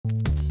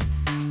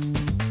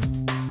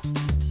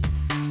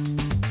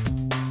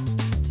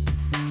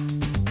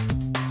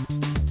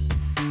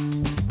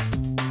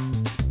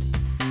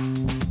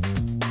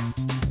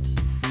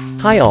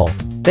Hi all,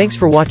 thanks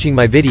for watching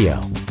my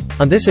video.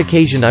 On this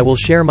occasion I will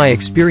share my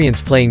experience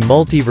playing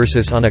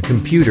Multiversus on a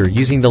computer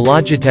using the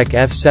Logitech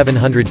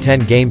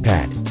F710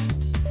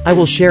 gamepad. I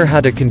will share how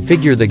to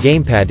configure the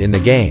gamepad in the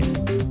game.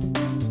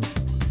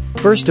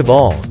 First of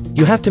all,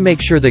 you have to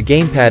make sure the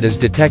gamepad is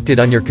detected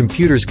on your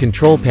computer's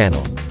control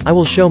panel. I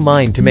will show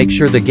mine to make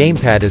sure the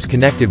gamepad is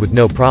connected with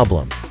no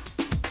problem.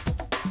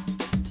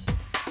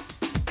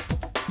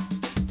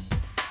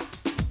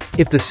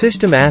 If the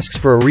system asks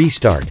for a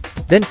restart,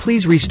 then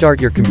please restart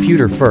your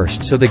computer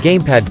first so the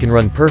gamepad can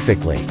run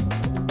perfectly.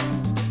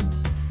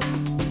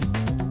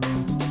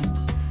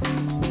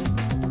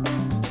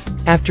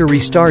 After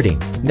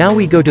restarting, now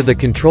we go to the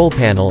control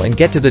panel and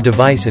get to the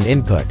device and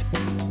input.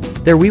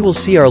 There we will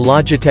see our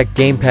Logitech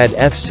Gamepad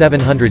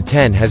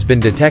F710 has been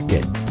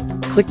detected.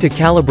 Click to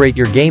calibrate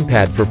your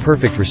gamepad for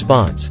perfect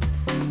response.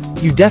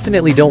 You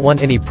definitely don't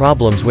want any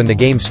problems when the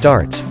game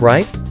starts,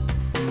 right?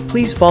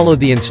 Please follow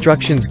the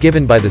instructions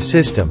given by the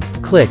system,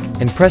 click,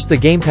 and press the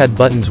gamepad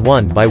buttons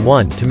one by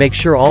one to make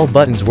sure all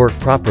buttons work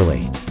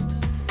properly.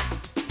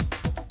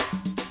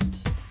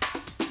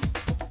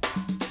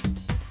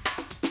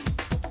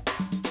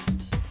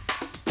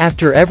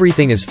 After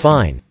everything is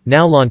fine,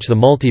 now launch the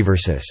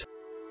Multiversus.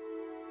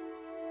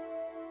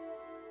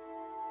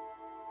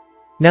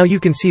 Now you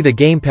can see the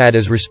gamepad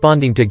is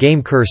responding to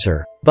game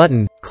cursor,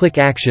 button, click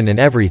action and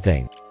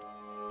everything.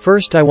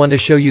 First I want to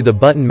show you the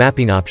button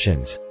mapping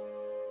options.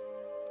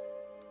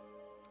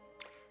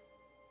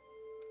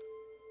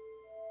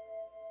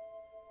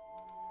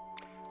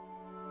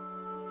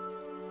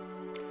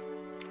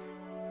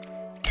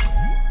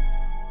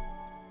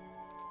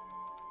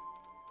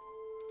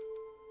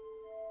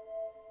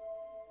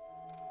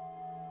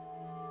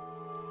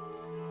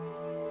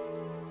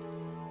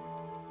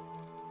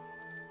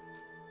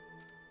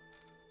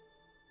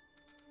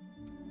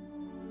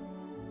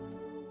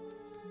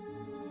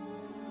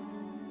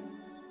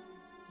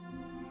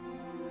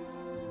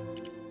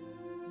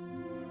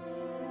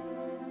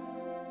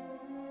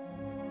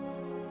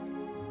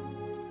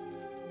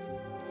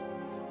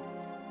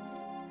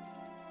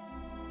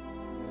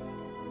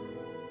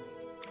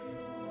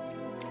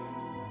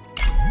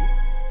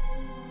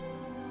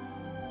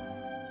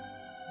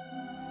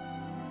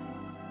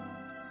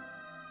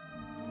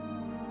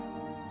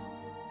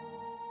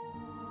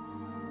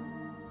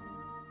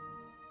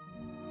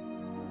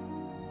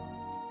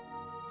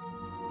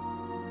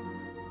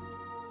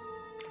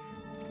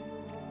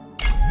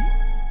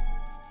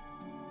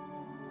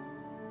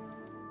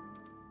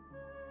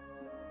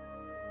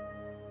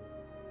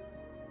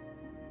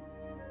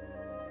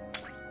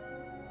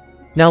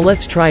 Now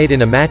let's try it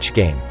in a match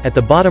game. At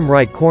the bottom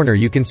right corner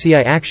you can see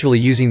I actually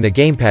using the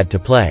gamepad to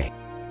play.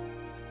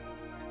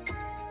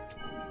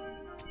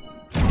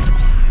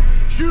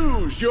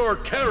 Choose your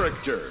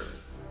character.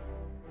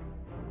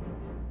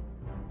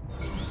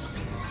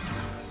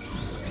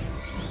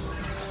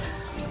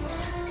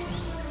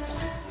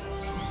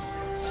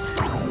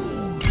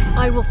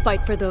 I will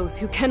fight for those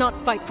who cannot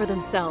fight for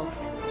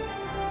themselves.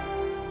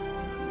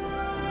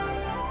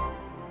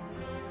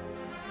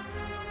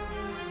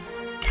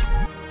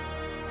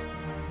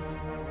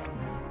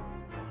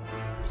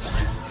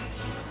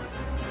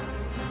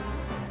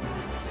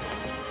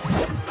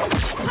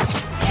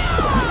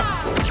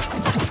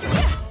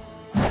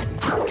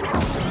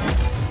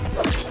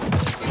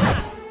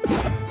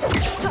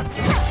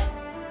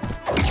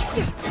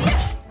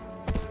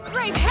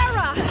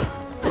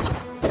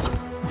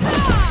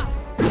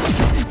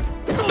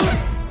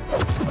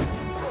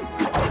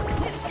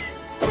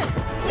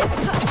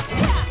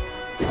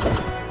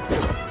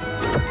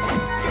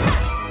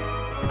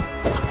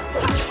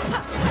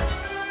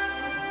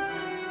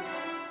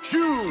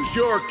 Choose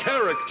your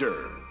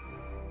character.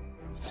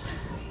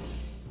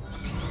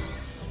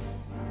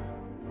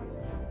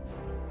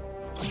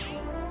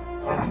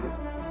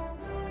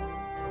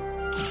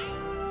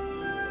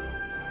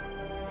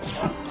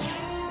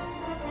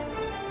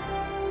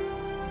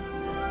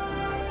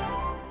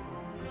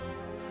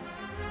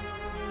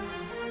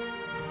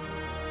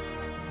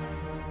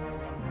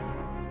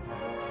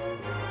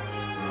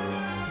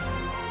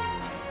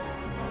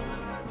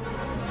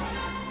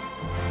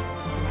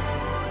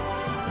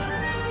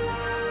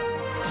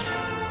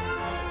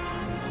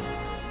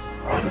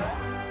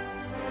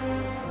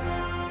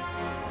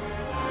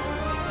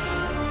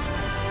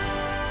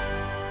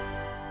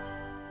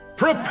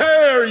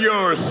 Prepare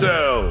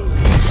yourselves!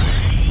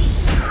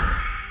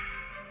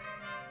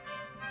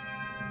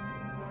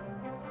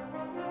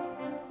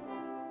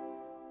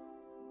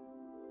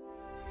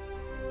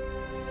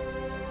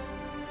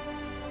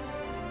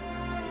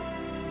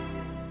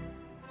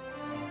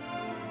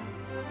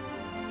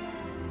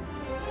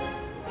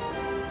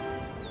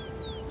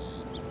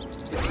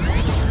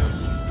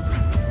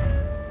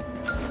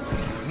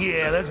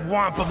 Yeah, let's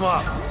whomp them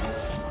up.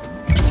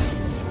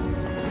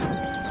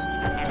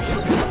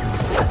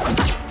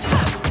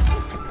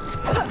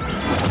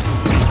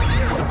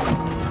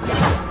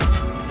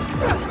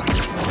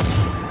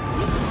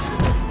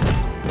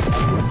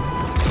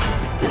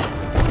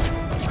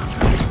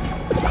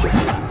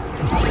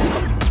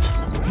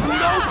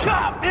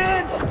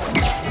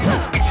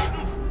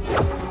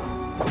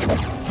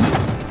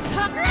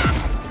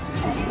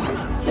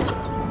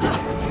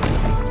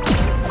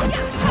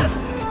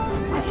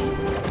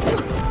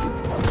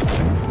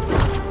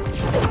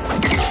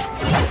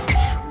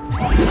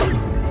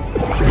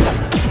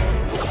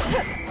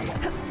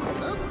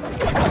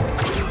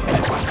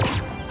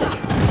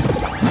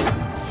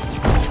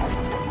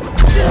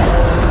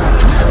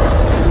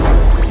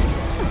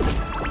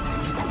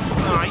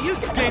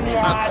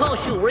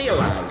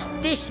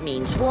 peace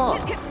means war.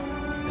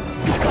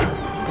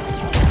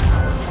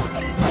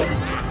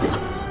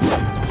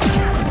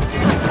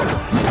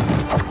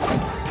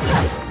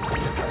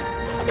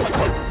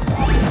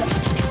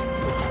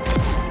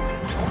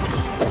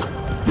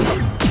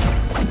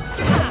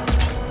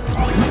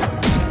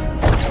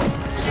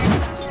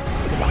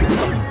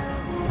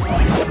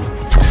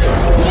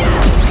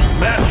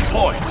 Match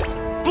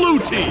point. Blue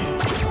team.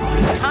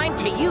 Time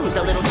to use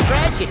a little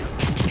strategy.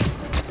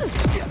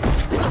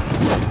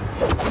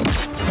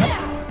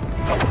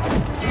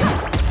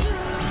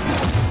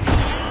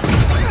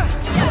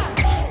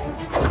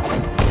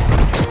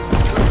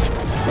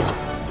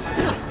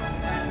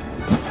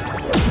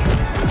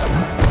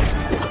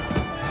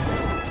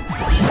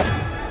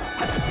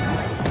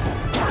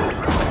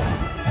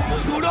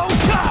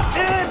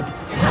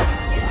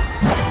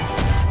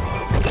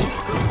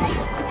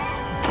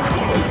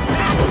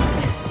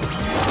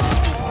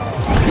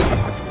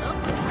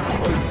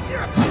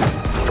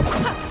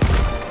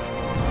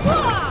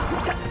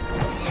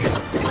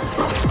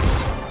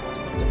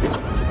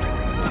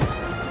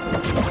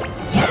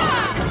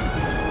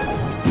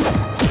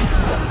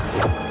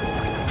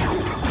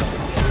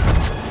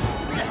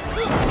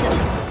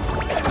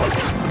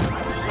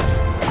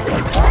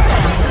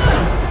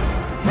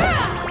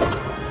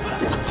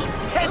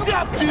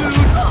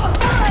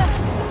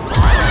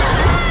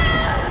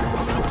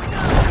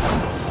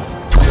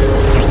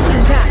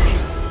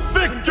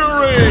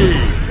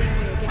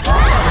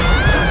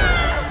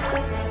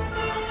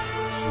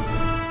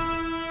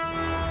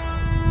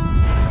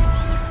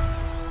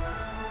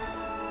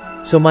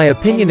 So my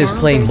opinion is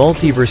playing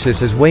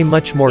Multiversus is way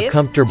much more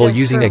comfortable just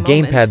using for a a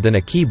moment. gamepad than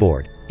a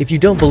keyboard. If you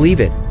don't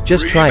believe it,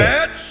 just try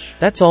it. Rematch?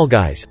 That's all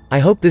guys. I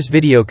hope this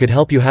video could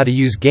help you how to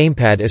use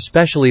gamepad,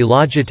 especially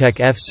Logitech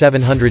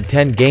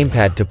F710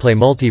 gamepad to play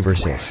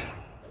Multiversus.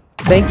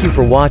 Thank you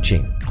for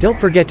watching. Don't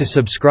forget to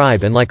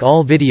subscribe and like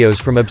all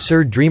videos from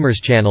Absurd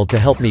Dreamers channel to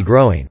help me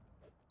growing.